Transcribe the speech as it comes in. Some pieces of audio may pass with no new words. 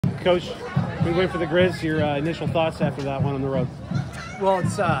Coach, we went for the Grizz. Your initial thoughts after that one on the road? Well,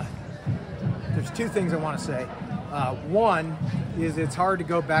 it's there's two things I want to say. One is it's hard to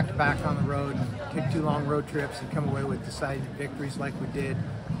go back-to-back on the road and take 2 long road trips and come away with decided victories like we did.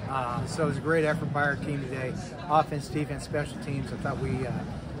 So it was a great effort by our team today. Offense, defense, special teams. I thought we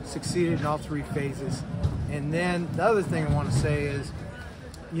succeeded in all 3 phases. And then the other thing I want to say is,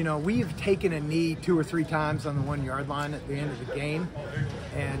 you know, we've taken a knee 2 or 3 times on the 1-yard line at the end of the game,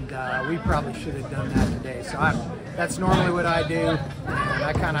 and we probably should have done that today. So that's normally what I do,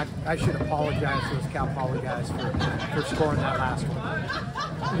 and I should apologize to those Cal Poly guys for scoring that last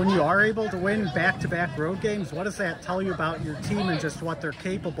one. When you are able to win back-to-back road games, what does that tell you about your team and just what they're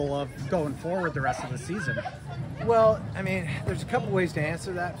capable of going forward the rest of the season? Well, I mean, there's a couple ways to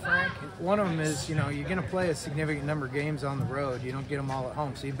answer that, Frank. One of them is, you know, you're going to play a significant number of games on the road. You don't get them all at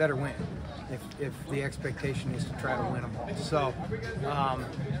home, so you better win if the expectation is to try to win them all. So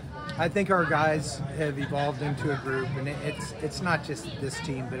I think our guys have evolved into a group, and it's not just this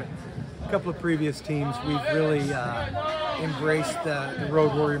team, but a couple of previous teams. We've really embraced the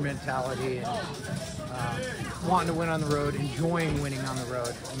road warrior mentality and wanting to win on the road, enjoying winning on the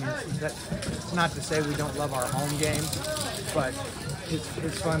road. I mean, it's not to say we don't love our home games, but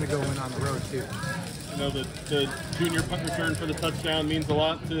it's fun to go win on the road too. You know, the junior punt return for the touchdown means a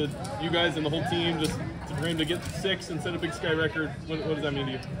lot to you guys and the whole team. Just for him to get 6 and set a Big Sky record, what does that mean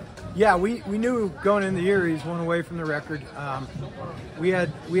to you? Yeah, we knew going into the year he's one away from the record. We had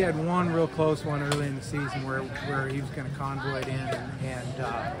one real close one early in the season where he was going to convoy it in, and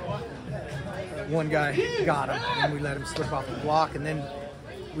one guy got him, and we let him slip off the block, and then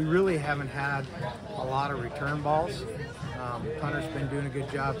we really haven't had a lot of return balls. Punter's been doing a good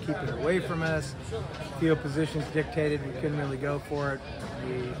job keeping it away from us. Field positions dictated we couldn't really go for it.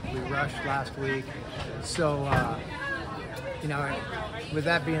 We rushed last week. So, you know, with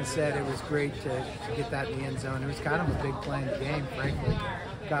that being said, it was great to get that in the end zone. It was kind of a big play in the game, frankly.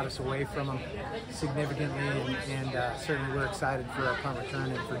 Got us away from them significantly, and certainly we're excited for our punt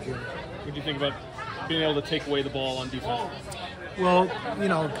return and for junior. What do you think about being able to take away the ball on defense? Well, you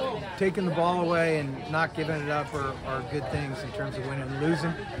know, taking the ball away and not giving it up are good things in terms of winning and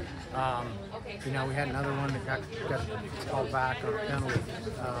losing. You know, we had another one that got called back on a penalty.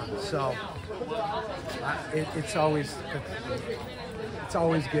 So it's always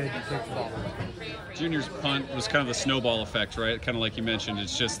good to take the ball away. Junior's punt was kind of the snowball effect, right? Kind of like you mentioned.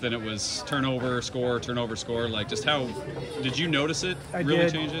 It's just then it was turnover, score. Like, just how did you notice it? I really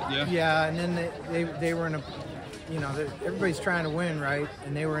did. Change it? Yeah. Yeah, and then they were in a, you know, everybody's trying to win, right?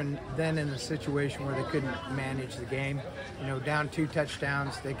 And they were then in a situation where they couldn't manage the game. You know, down 2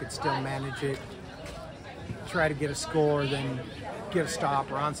 touchdowns, they could still manage it, try to get a score, then get a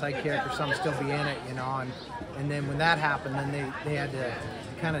stop or onside kick or something, still be in it, you know. And then when that happened, then they had to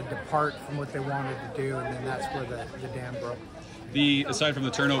kind of depart from what they wanted to do, and then that's where the dam broke. Aside from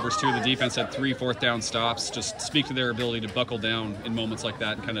the turnovers too, the defense had 3 4th-down stops. Just speak to their ability to buckle down in moments like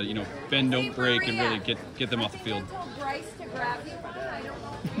that and kind of, you know, bend, don't break, and really get them off the field.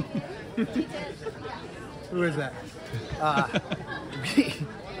 Who is that?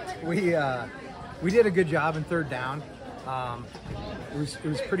 We did a good job in 3rd down. It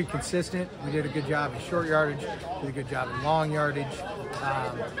was pretty consistent. We did a good job in short yardage, did a good job in long yardage.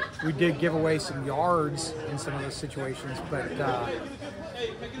 We did give away some yards in some of those situations, but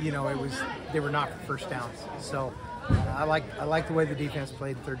you know, they were not for first downs. So I like the way the defense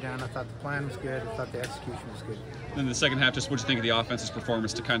played 3rd down. I thought the plan was good. I thought the execution was good. In the second half, just what did you think of the offense's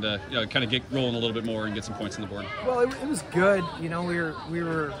performance to kind of get rolling a little bit more and get some points on the board? Well, it was good. You know, we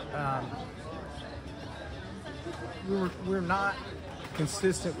were not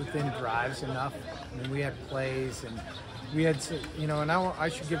consistent within drives enough. I mean, we had plays, and we had, you know, and I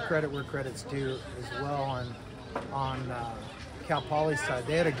should give credit where credit's due as well on Cal Poly's side.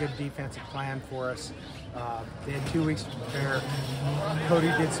 They had a good defensive plan for us. They had 2 weeks to prepare. Cody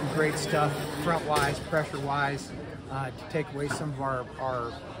did some great stuff front-wise, pressure-wise, to take away some of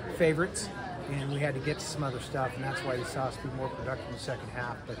our favorites, and we had to get to some other stuff, and that's why you saw us be more productive in the second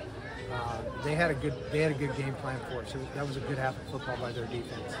half. But they had a good game plan for us. So that was a good half of football by their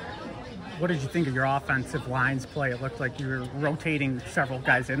defense. What did you think of your offensive line's play? It looked like you were rotating several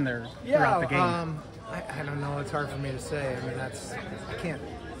guys in there throughout the game. I don't know. It's hard for me to say. I mean, I can't.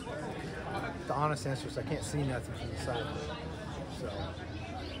 The honest answer is I can't see nothing from the side. So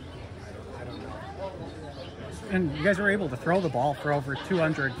I don't know. And you guys were able to throw the ball for over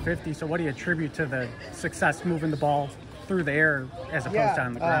 250. So what do you attribute to the success moving the ball through the air as opposed to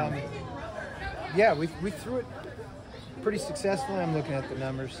on the ground? Yeah, we threw it pretty successfully. I'm looking at the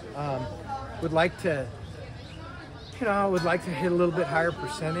numbers. Would like to I would like to hit a little bit higher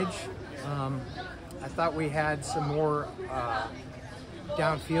percentage. I thought we had some more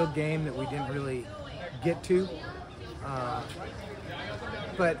downfield game that we didn't really get to.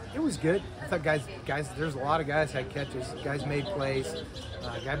 But it was good. I thought guys, there's a lot of guys had catches. Guys made plays.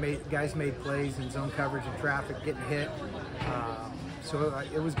 Guys made plays in zone coverage and traffic, getting hit. So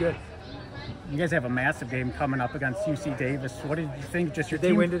it was good. You guys have a massive game coming up against UC Davis. What did you think? Just your Did they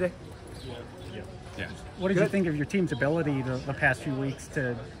team? win today? Yeah. What did you think of your team's ability the past few weeks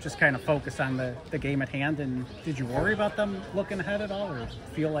to just kind of focus on the game at hand? And did you worry about them looking ahead at all, or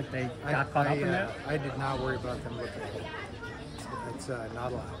feel like they got caught up in that? I did not worry about them looking ahead. It's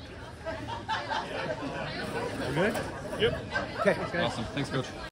not allowed. We're good? Yep. Okay. Awesome. Thanks, Coach.